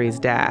being Emery's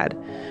dad,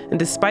 and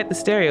despite the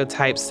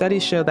stereotypes,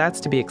 studies show that's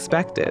to be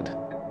expected.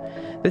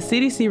 The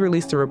CDC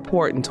released a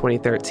report in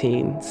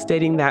 2013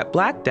 stating that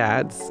Black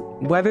dads,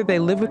 whether they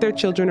live with their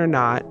children or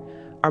not,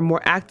 are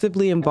more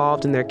actively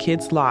involved in their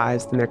kids'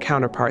 lives than their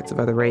counterparts of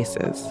other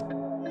races.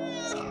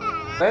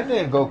 That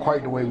didn't go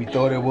quite the way we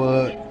thought it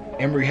would.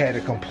 Emery had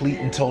a complete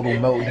and total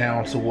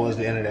meltdown towards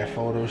the end of that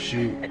photo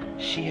shoot.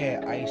 She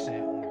had ice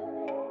in.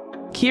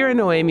 Kier and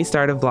Noemi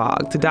start a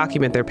vlog to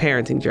document their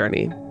parenting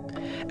journey.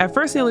 At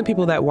first, the only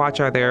people that watch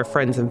are their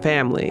friends and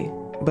family,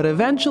 but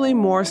eventually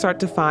more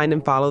start to find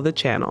and follow the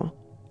channel,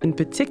 in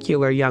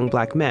particular young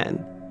Black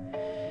men.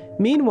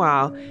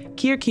 Meanwhile,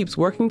 Kier keeps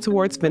working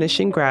towards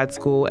finishing grad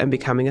school and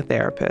becoming a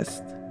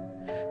therapist.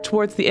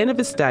 Towards the end of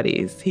his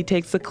studies, he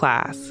takes a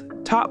class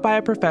taught by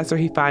a professor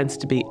he finds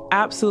to be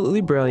absolutely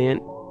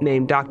brilliant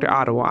named Dr.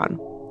 Ottawan.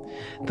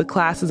 The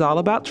class is all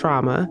about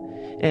trauma,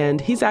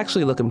 and he's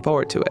actually looking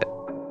forward to it.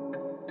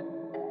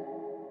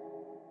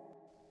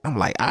 I'm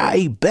like,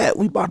 I bet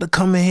we about to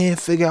come in here and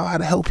figure out how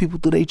to help people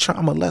through their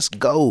trauma. Let's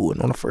go.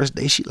 And on the first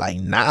day, she like,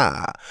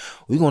 nah,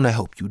 we're going to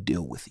help you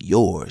deal with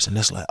yours. And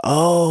it's like,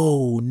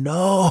 oh,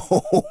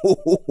 no.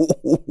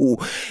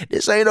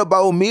 This ain't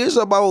about me. It's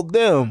about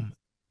them.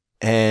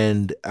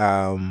 And,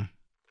 man,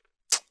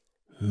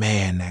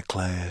 that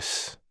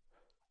class,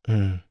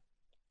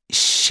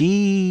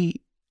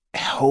 she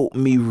helped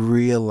me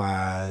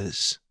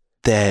realize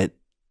that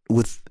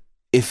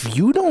if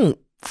you don't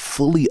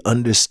fully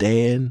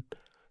understand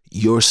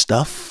your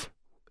stuff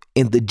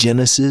in the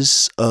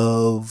genesis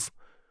of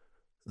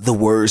the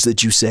words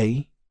that you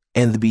say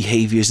and the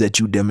behaviors that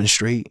you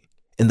demonstrate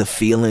and the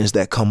feelings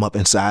that come up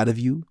inside of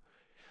you,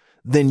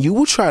 then you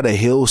will try to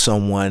heal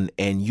someone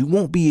and you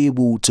won't be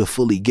able to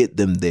fully get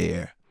them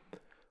there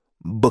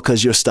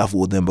because your stuff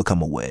will then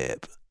become a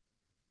web.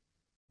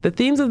 The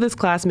themes of this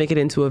class make it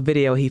into a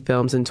video he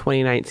films in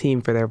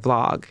 2019 for their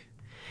vlog.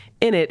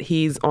 In it,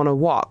 he's on a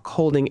walk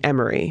holding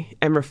Emery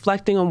and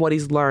reflecting on what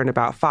he's learned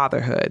about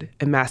fatherhood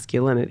and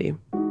masculinity.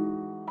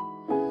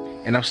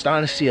 And I'm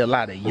starting to see a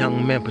lot of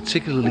young men,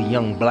 particularly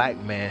young Black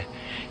men,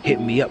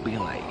 hit me up being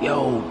like,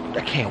 yo,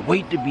 I can't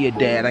wait to be a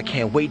dad. I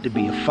can't wait to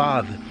be a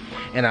father.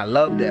 And I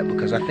love that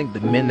because I think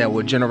the men that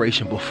were a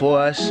generation before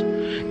us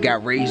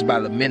got raised by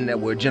the men that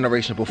were a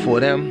generation before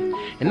them.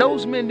 And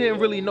those men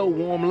didn't really know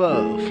warm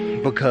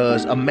love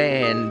because a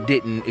man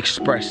didn't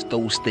express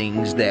those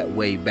things that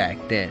way back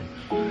then.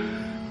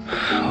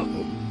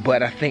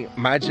 But I think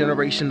my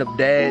generation of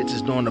dads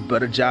is doing a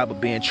better job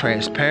of being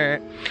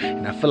transparent.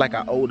 And I feel like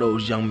I owe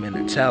those young men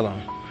to tell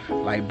them,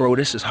 like, bro,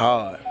 this is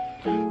hard.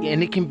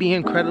 And it can be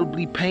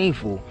incredibly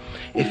painful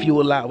if you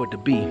allow it to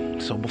be.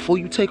 So before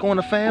you take on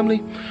a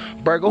family,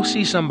 bro, go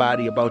see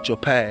somebody about your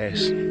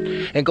past.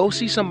 And go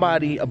see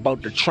somebody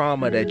about the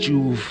trauma that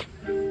you've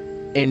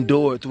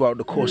endured throughout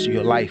the course of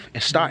your life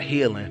and start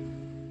healing.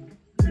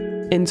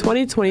 In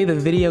 2020, the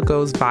video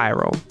goes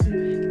viral.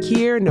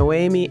 Kier,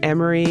 Noemi,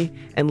 Emery,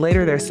 and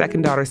later their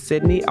second daughter,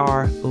 Sydney,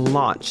 are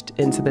launched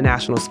into the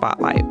national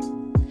spotlight.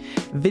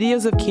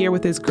 Videos of Kier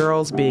with his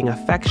girls being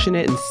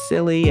affectionate and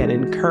silly and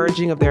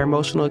encouraging of their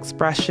emotional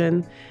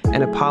expression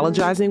and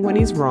apologizing when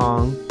he's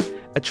wrong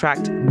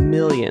attract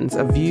millions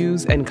of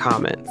views and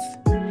comments.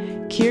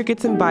 Kier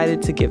gets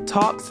invited to give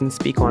talks and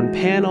speak on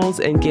panels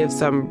and give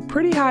some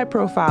pretty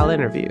high-profile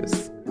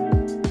interviews.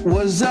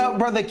 What's up,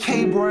 brother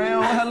K.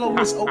 Brown? Hello,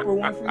 Miss Oprah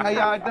Winfrey. How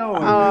y'all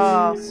doing?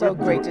 Oh, so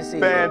great to see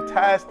you.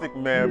 Fantastic,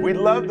 man. We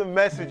love the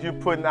message you're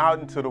putting out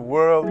into the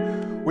world.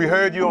 We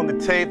heard you on the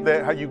tape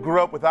that how you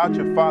grew up without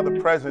your father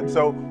present.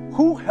 So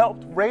who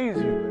helped raise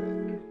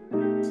you,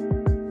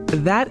 man?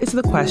 That is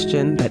the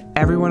question that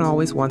everyone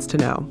always wants to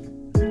know.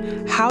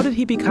 How did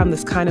he become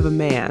this kind of a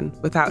man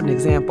without an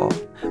example?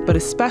 But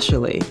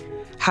especially,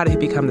 how did he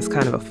become this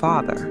kind of a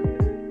father?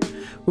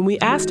 When we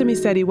asked him, he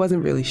said he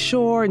wasn't really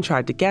sure and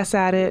tried to guess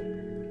at it.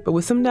 But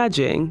with some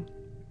nudging,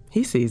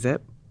 he sees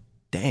it.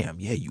 Damn,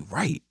 yeah, you're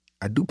right.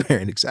 I do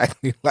parent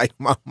exactly like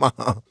my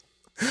mom.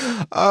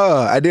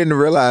 I didn't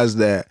realize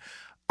that.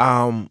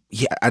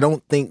 Yeah, I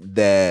don't think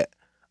that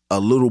a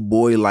little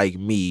boy like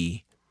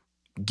me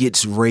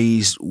gets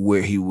raised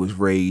where he was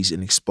raised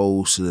and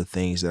exposed to the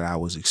things that I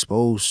was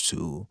exposed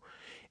to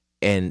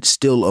and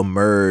still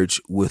emerge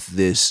with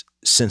this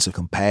sense of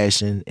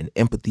compassion and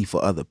empathy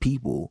for other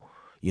people,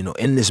 you know,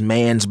 in this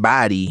man's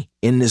body,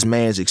 in this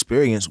man's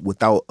experience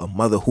without a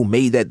mother who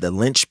made that the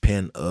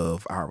linchpin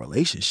of our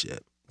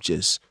relationship.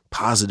 Just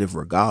positive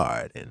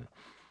regard and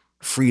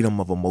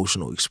freedom of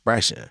emotional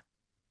expression.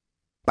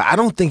 But I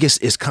don't think it's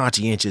as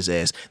conscientious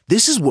as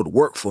this is what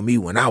worked for me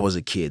when I was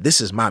a kid.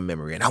 This is my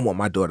memory and I want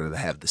my daughter to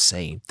have the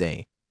same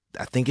thing.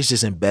 I think it's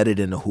just embedded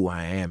into who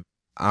I am.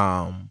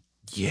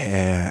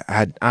 Yeah,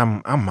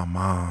 I'm my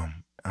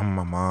mom. I'm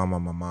my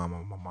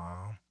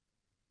mom.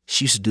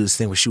 She used to do this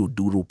thing where she would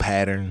doodle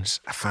patterns.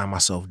 I find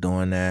myself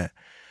doing that.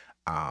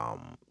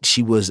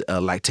 She was a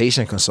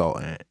lactation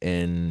consultant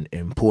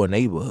in poor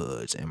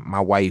neighborhoods. And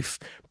my wife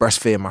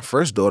breastfed my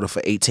first daughter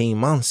for 18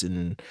 months.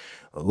 And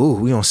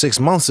we on 6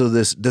 months of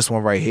this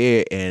one right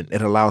here. And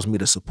it allows me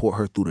to support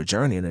her through the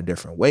journey in a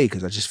different way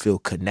because I just feel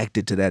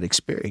connected to that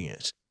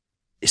experience.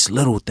 It's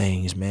little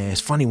things, man. It's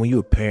funny when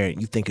you're a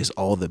parent, you think it's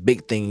all the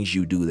big things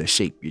you do that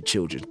shape your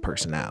children's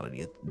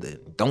personality.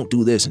 Don't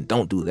do this and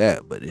don't do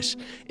that, but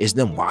it's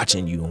them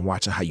watching you and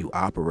watching how you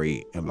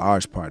operate in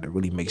large part that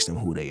really makes them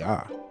who they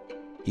are.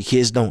 Your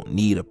kids don't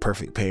need a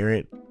perfect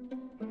parent.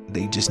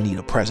 They just need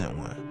a present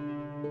one.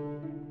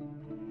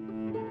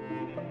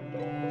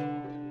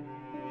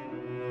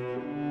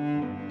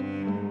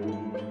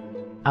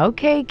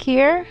 Okay,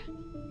 Kier.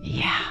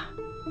 Yeah.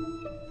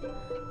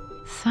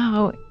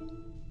 So,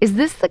 is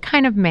this the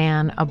kind of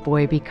man a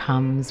boy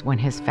becomes when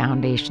his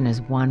foundation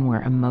is one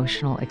where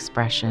emotional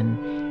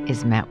expression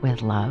is met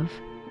with love?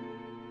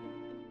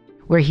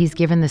 Where he's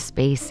given the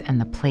space and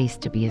the place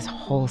to be his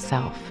whole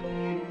self?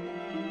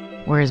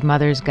 Where his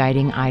mother's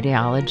guiding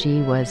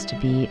ideology was to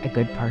be a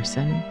good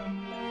person,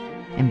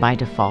 and by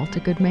default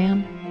a good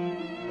man?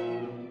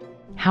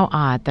 How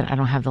odd that I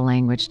don't have the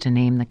language to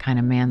name the kind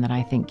of man that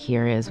I think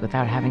Kier is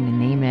without having to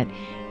name it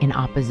in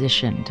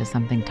opposition to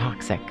something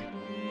toxic.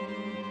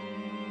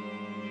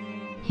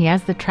 He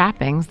has the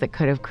trappings that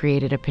could have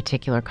created a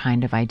particular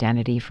kind of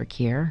identity for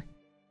Kier.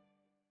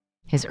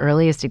 His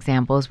earliest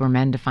examples were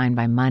men defined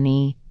by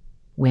money,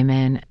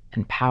 women,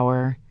 and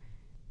power.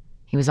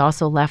 He was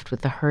also left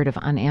with the herd of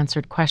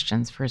unanswered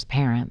questions for his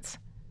parents.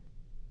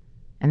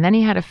 And then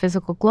he had a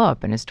physical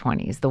glow-up in his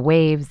 20s, the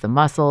waves, the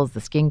muscles, the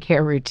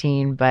skincare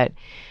routine, but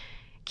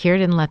Kier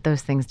didn't let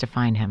those things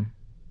define him.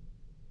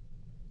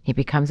 He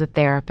becomes a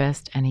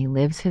therapist, and he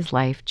lives his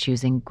life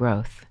choosing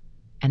growth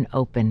and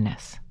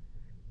openness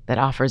that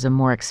offers a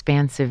more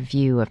expansive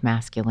view of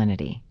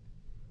masculinity.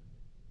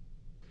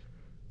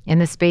 In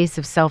the space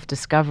of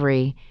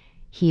self-discovery,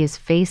 he is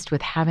faced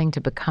with having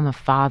to become a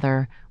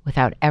father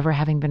without ever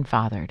having been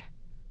fathered.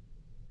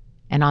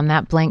 And on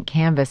that blank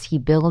canvas, he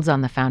builds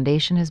on the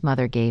foundation his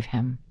mother gave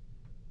him,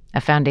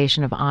 a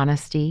foundation of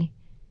honesty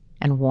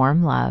and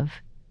warm love,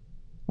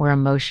 where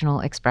emotional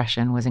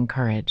expression was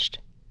encouraged.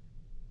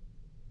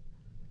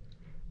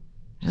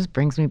 It just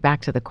brings me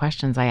back to the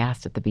questions I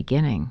asked at the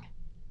beginning.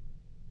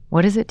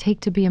 What does it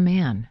take to be a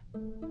man?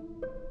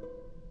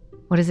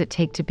 What does it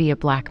take to be a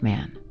Black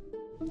man?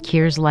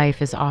 Kier's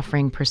life is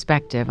offering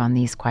perspective on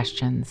these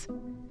questions.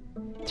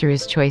 Through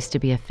his choice to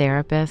be a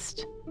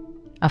therapist,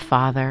 a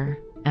father,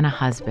 and a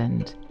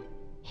husband,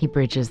 he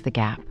bridges the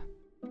gap.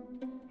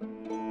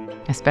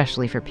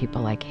 Especially for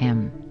people like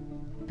him,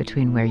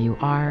 between where you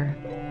are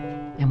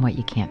and what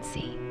you can't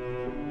see.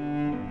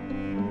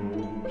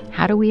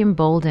 How do we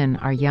embolden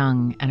our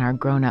young and our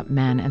grown-up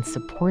men and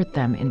support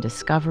them in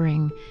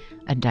discovering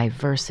a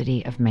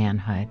diversity of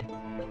manhood?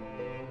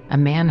 A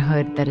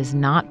manhood that is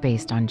not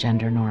based on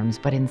gender norms,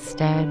 but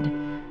instead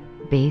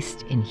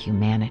based in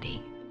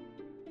humanity.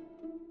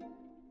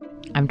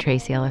 I'm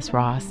Tracy Ellis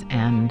Ross,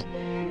 and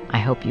I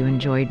hope you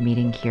enjoyed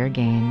meeting Kier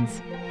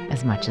Gaines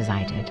as much as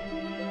I did.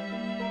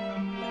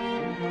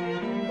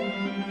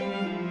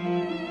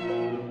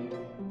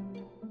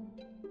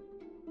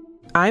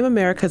 I'm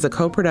America is a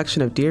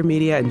co-production of Dear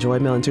Media and Joy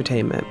Mill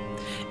Entertainment.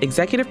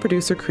 Executive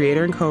producer,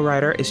 creator, and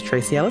co-writer is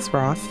Tracy Ellis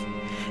Ross.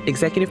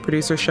 Executive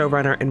producer,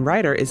 showrunner, and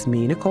writer is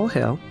me, Nicole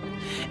Hill.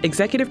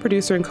 Executive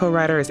producer and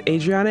co-writer is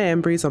Adriana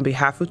Embries on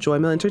behalf of Joy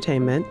Mill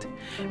Entertainment.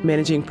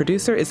 Managing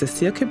producer is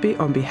Asil Kabi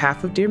on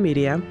behalf of Dear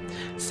Media.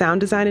 Sound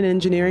design and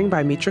engineering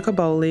by Mitra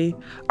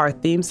Kaboli. Our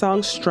theme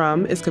song,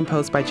 Strum, is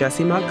composed by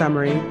Jesse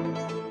Montgomery.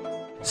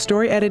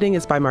 Story editing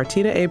is by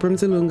Martina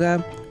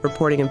Abrams-Ilunga.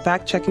 Reporting and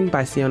fact-checking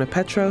by Siona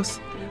Petros.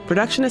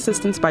 Production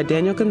assistance by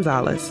Daniel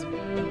Gonzalez.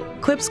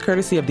 Clips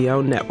courtesy of the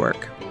OWN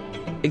Network.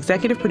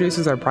 Executive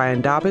producers are Brian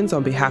Dobbins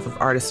on behalf of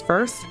Artists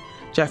First,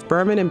 Jeff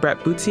Berman and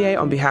Brett Boutier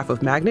on behalf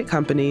of Magnet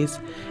Companies,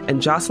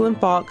 and Jocelyn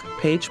Falk,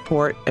 Paige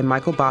Port, and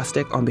Michael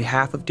Bostic on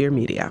behalf of Dear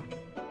Media.